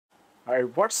Hi,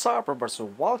 what's up, everybody? So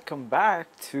welcome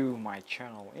back to my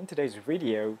channel. In today's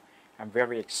video, I'm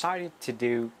very excited to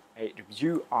do a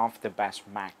review of the best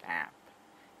Mac app.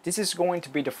 This is going to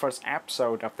be the first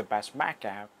episode of the best Mac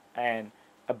app, and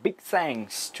a big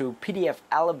thanks to PDF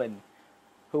Element,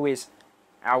 who is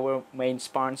our main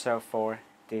sponsor for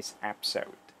this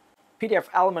episode. PDF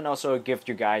Element also gives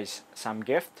you guys some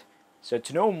gift. So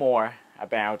to know more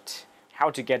about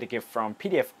how to get a gift from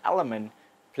PDF Element,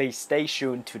 please stay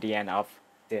tuned to the end of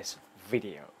this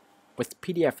video. With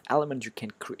PDF Element, you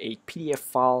can create PDF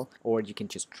file, or you can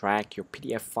just drag your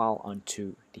PDF file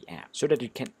onto the app so that you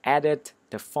can edit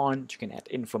the font, you can add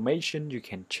information, you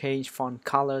can change font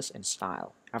colors and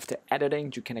style. After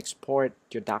editing, you can export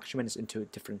your documents into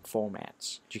different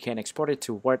formats. You can export it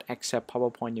to Word, Excel,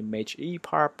 PowerPoint, image,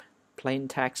 EPUB, plain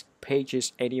text,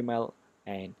 pages, HTML,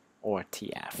 and or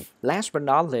TF. Last but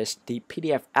not least, the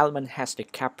PDF Element has the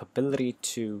capability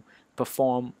to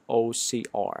perform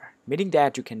OCR, meaning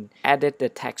that you can edit the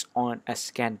text on a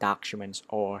scanned document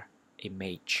or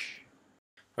image.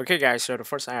 Okay guys, so the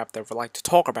first app that we'd like to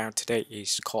talk about today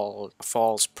is called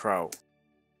Files Pro.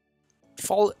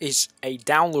 Files is a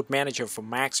download manager for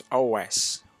Mac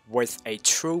OS with a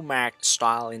true Mac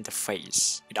style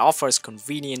interface. It offers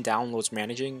convenient downloads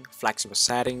managing, flexible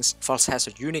settings. Files has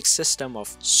a unique system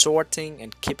of sorting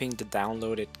and keeping the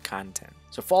downloaded content.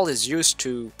 So Files is used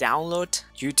to download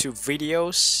YouTube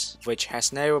videos, which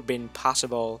has never been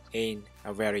possible in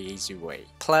a very easy way.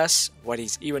 Plus, what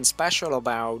is even special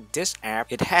about this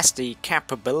app, it has the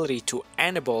capability to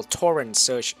enable torrent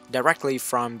search directly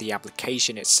from the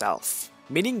application itself.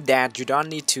 Meaning that you don't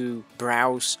need to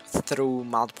browse through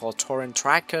multiple torrent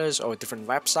trackers or different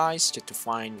websites just to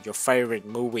find your favorite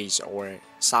movies or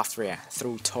software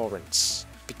through torrents.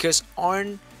 Because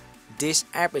on this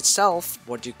app itself,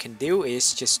 what you can do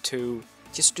is just to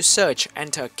search,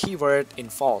 enter a keyword in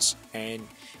Files, and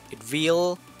it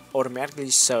will automatically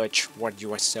search what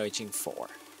you are searching for.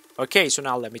 Okay, so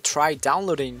now let me try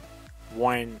downloading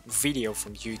one video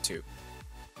from YouTube.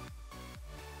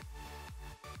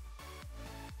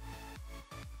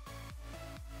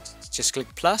 Just click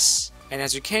plus, and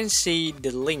as you can see,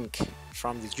 the link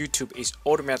from the YouTube is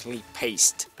automatically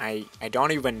pasted. I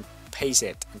don't even paste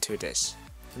it into this.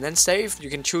 And then save, you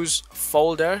can choose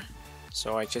folder,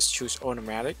 so I just choose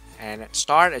automatic, and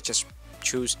start I just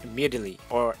choose immediately,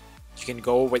 or you can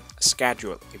go with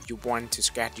schedule if you want to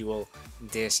schedule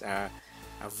this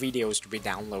videos to be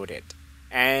downloaded.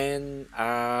 And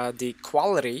the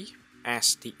quality,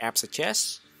 as the app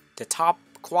suggests, the top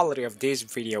quality of this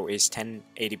video is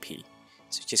 1080p.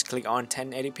 So just click on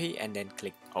 1080p and then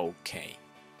click OK.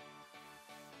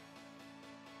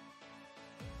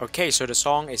 Okay, so the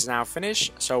song is now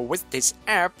finished. So with this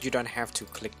app, you don't have to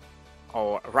click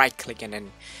or right click and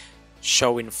then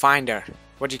show in Finder.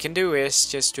 What you can do is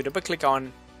just to double click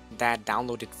on that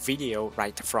downloaded video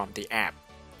right from the app.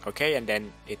 Okay, and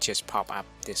then it just pop up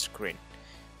this screen.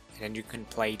 And then you can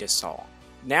play the song.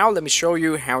 Now let me show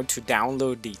you how to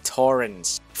download the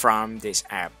torrents from this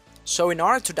app. So in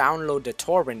order to download the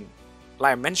torrent,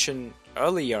 like I mentioned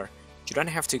earlier, you don't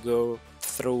have to go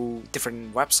through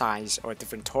different websites or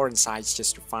different torrent sites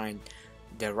just to find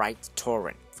the right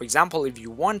torrent. For example, if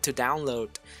you want to download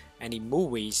any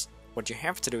movies, what you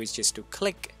have to do is just to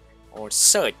click or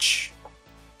search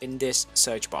in this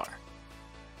search bar.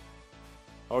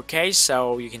 Okay,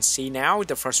 so you can see now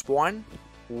the first one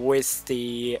with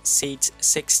the seat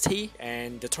 60,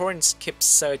 and the torrents keep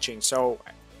searching, so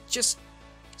just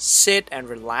sit and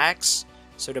relax.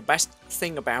 So the best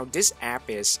thing about this app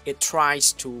is it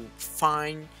tries to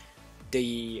find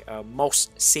the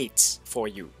most seats for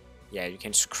you. Yeah, you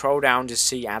can scroll down to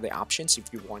see other options if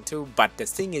you want to, but the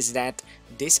thing is that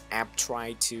this app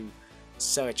tries to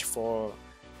search for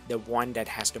the one that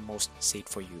has the most seat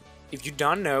for you. If you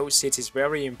don't know, seats is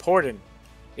very important.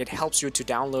 It helps you to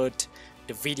download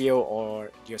the video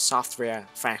or your software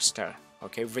faster,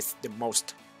 okay, with the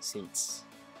most seats.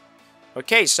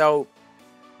 Okay, so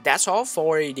that's all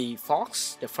for the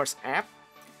Files, the first app.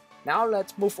 Now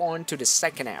let's move on to the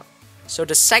second app. So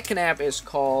the second app is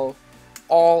called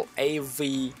All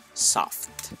AV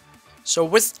Soft. So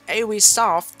with AV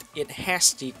Soft, it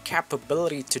has the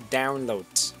capability to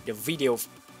download the video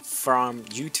from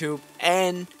YouTube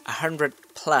and 100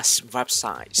 plus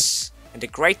websites. And the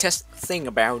greatest thing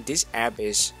about this app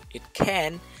is it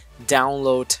can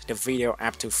download the video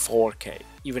up to 4K,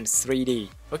 even 3D.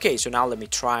 Okay, so now let me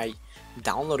try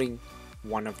downloading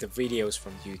one of the videos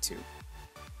from YouTube.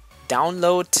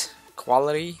 Download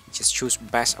quality, just choose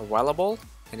best available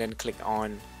and then click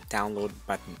on download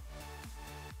button.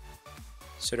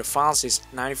 So the files is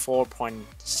 94.75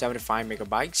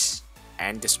 megabytes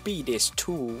and the speed is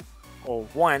 2 or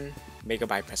 1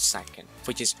 megabyte per second,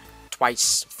 which is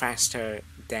twice faster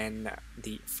than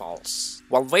the false.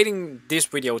 While waiting this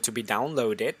video to be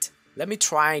downloaded, let me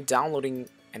try downloading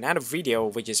another video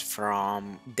which is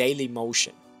from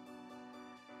Dailymotion.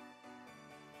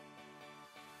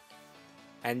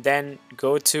 And then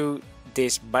go to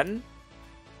this button,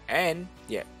 and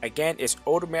yeah, again it's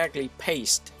automatically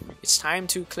pasted. It's time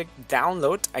to click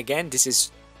download. Again, this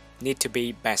is need to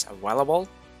be best available.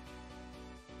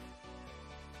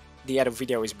 The other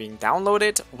video is being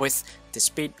downloaded with the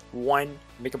speed 1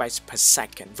 megabytes per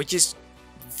second, which is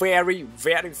very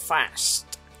fast.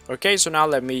 Okay, so now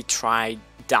let me try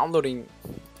downloading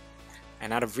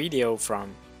another video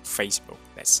from Facebook.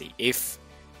 Let's see if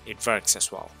it works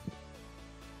as well.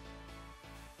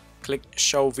 Click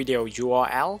show video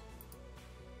URL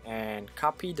and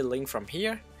copy the link from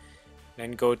here.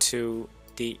 Then go to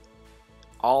the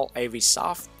all AV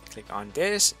soft, click on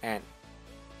this and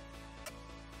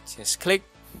just click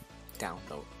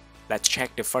download. Let's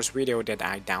check the first video that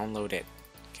I downloaded.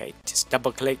 Okay, just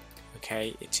double click.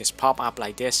 Okay, it just pop up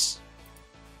like this.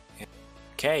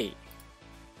 Okay,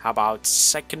 how about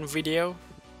second video?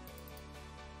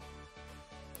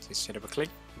 Just double click.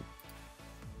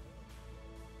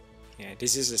 Yeah,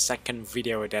 this is the second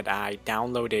video that I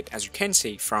downloaded, as you can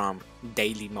see, from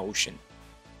Dailymotion.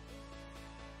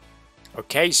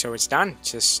 Okay, so it's done.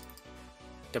 Just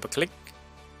double click.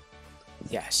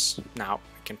 Yes, now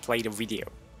I can play the video,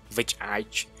 which I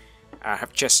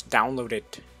have just downloaded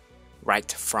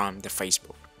right from the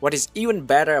Facebook. What is even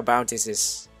better about this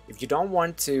is, if you don't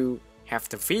want to have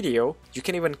the video, you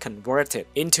can even convert it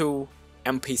into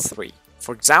MP3.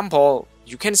 For example,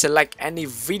 you can select any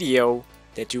video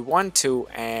that you want to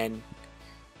and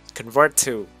convert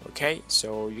to. Okay,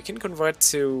 so you can convert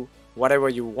to whatever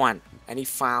you want, any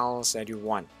files that you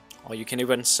want, or you can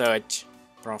even search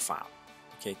profile.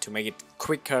 Okay, to make it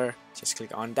quicker, just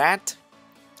click on that.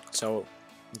 So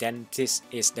then this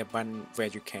is the button where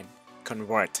you can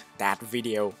convert that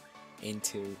video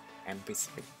into MP3.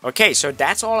 Okay, so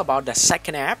that's all about the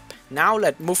second app. Now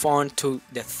let's move on to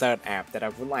the third app that I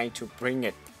would like to bring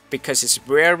it, because it's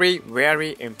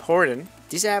very important.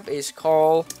 This app is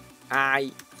called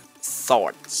iThoughts.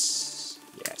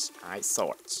 Yes,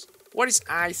 iThoughts. What is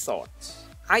iThoughts?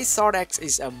 iThoughts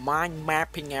is a mind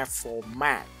mapping app for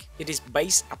Mac. It is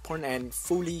based upon and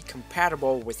fully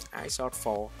compatible with iThoughts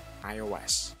for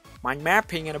iOS. Mind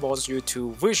mapping enables you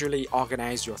to visually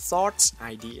organize your thoughts,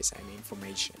 ideas, and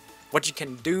information. What you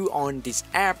can do on this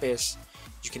app is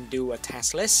you can do a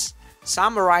task list,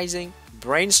 summarizing,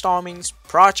 brainstorming,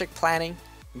 project planning,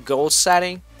 goal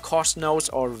setting, course notes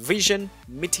or vision,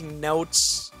 meeting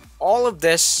notes. All of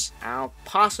this are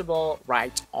possible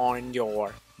right on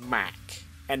your Mac.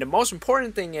 And the most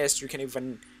important thing is you can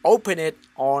even open it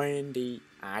on the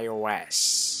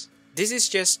iOS. This is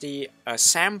just a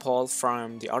sample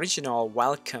from the original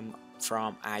welcome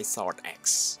from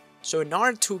iThoughtX. So in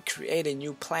order to create a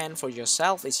new plan for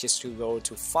yourself, it's just to go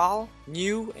to File,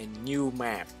 New, and New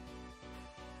Map.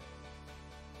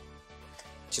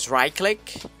 Just right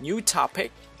click, New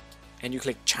Topic, and you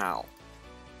click Child.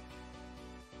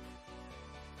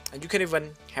 And you can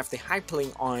even have the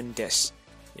hyperlink on this.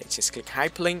 Yeah, just click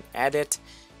hyperlink, edit.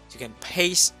 You can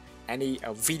paste any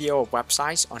video or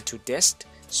websites onto this,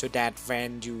 so that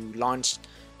when you launch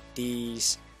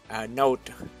these note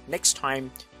next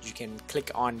time, you can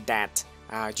click on that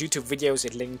YouTube videos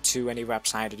and link to any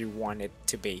website that you want it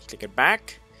to be. Click it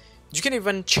back. You can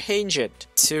even change it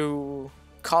to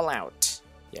call out.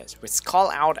 Yes, with call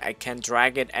out I can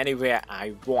drag it anywhere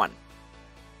I want.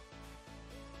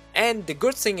 And the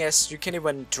good thing is you can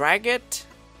even drag it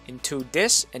into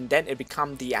this, and then it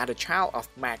becomes the other child of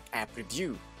Mac App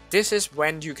Review. This is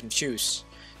when you can choose.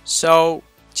 So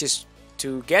just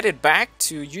to get it back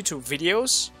to YouTube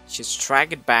videos, just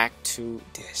drag it back to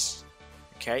this.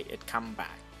 Okay, it come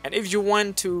back. And if you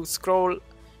want to scroll,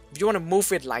 if you want to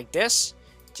move it like this,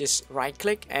 just right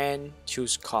click and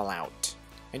choose call out.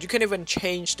 And you can even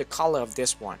change the color of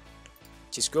this one.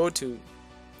 Just go to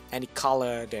any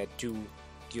color that you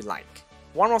like.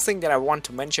 One more thing that I want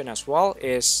to mention as well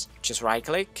is just right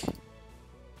click,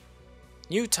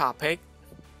 New Topic,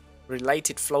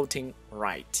 Related Floating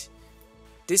Right.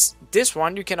 This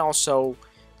one you can also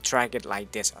drag it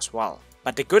like this as well.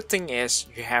 But the good thing is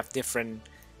you have different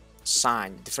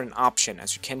sign, different option.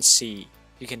 As you can see,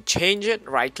 you can change it.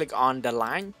 Right click on the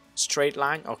line, straight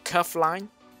line or curved line,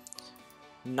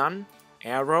 none,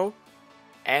 arrow,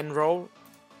 arrow.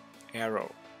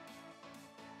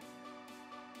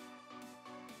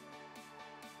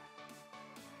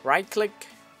 Right click.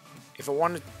 If I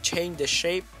want to change the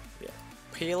shape,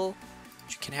 peel,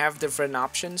 You can have different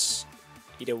options,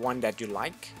 either one that you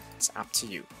like. It's up to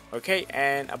you. Okay,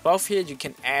 and above here you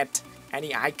can add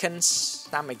any icons,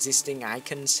 some existing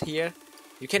icons here.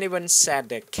 You can even set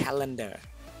the calendar.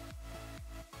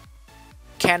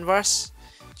 Canvas,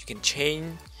 you can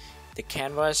change the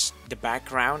canvas, the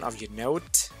background of your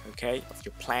note, okay, of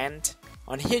your plant.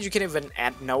 On here you can even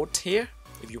add note here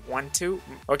if you want to.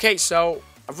 Okay, so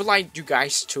I would like you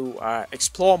guys to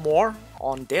explore more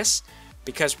on this,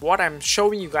 because what I'm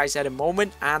showing you guys at the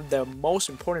moment are the most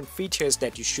important features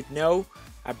that you should know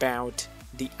about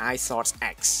the iThoughts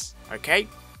X. Okay,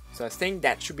 so I think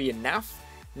that should be enough.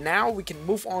 Now we can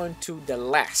move on to the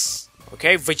last,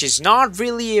 okay, which is not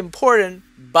really important,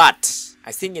 but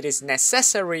I think it is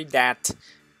necessary that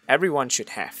everyone should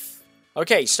have.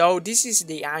 Okay, so this is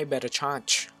the iBetter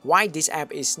Charge. Why this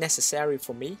app is necessary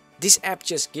for me? This app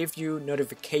just gives you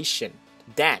notification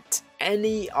that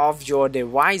any of your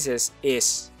devices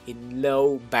is in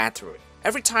low battery.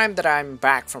 Every time that I'm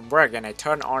back from work and I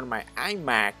turn on my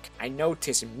iMac, I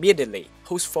notice immediately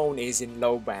whose phone is in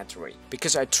low battery,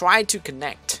 because I try to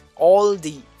connect all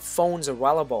the phones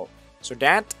available so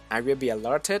that I will be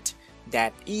alerted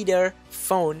that either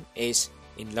phone is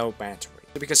in low battery.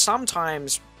 Because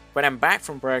sometimes when I'm back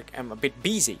from work, I'm a bit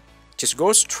busy. Just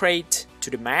go straight to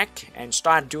the Mac and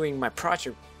start doing my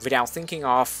project without thinking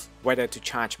of whether to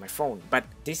charge my phone. But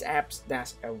this app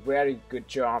does a very good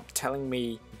job telling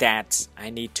me that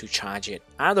I need to charge it.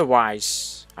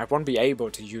 Otherwise, I won't be able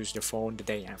to use the phone the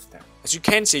day after. As you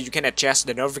can see, you can adjust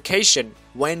the notification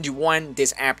when you want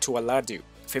this app to alert you.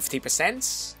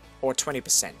 50% or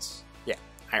 20%. Yeah,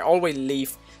 I always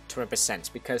leave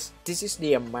 20% because this is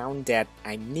the amount that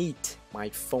I need my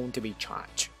phone to be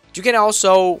charged. You can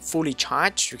also fully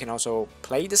charge. You can also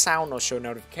play the sound or show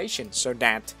notifications so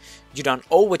that you don't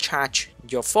overcharge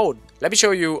your phone. Let me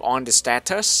show you on the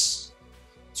status.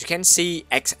 As you can see,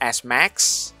 XS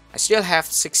Max, I still have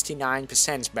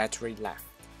 69% battery left.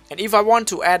 And if I want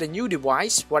to add a new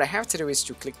device, what I have to do is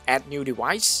to click add new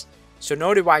device. So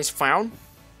no device found.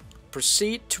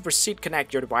 Proceed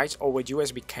connect your device over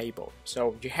USB cable.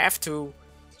 So you have to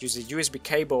use the USB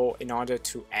cable in order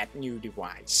to add new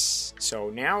device. So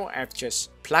now I've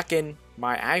just plugged in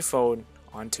my iPhone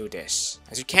onto this.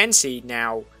 As you can see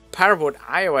now, Parabot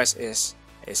iOS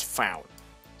is found.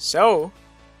 So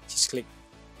just click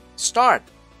start.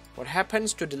 What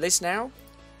happens to the list now?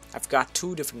 I've got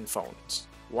two different phones.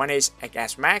 One is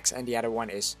XS Max and the other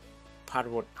one is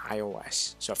Parabot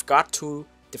iOS. So I've got two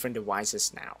different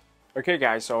devices now. Okay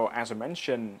guys, so as I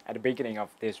mentioned at the beginning of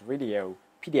this video,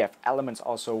 PDF Elements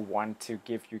also want to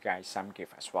give you guys some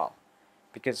gift as well,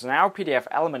 because now PDF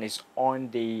Element is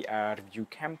on the review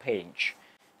campaign.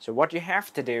 So what you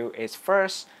have to do is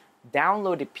first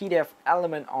download the PDF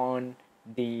Element on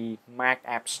the Mac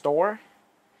App Store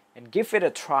and give it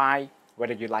a try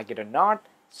whether you like it or not.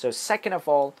 So second of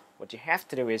all, what you have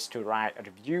to do is to write a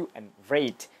review and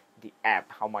rate the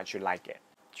app how much you like it.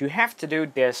 You have to do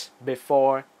this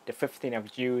before the 15th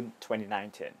of June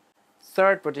 2019.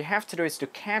 Third, what you have to do is to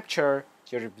capture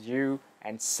your review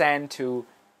and send to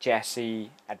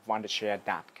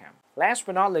jesse@wondershare.com. Last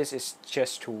but not least is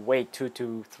just to wait 2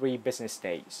 to 3 business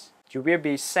days. You will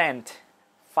be sent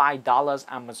 $5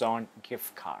 Amazon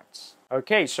gift cards.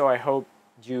 Okay, so I hope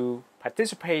you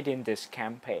participate in this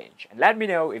campaign and let me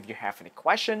know if you have any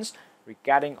questions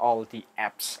regarding all the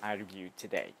apps I reviewed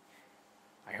today.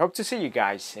 I hope to see you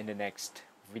guys in the next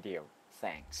video.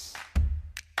 Thanks.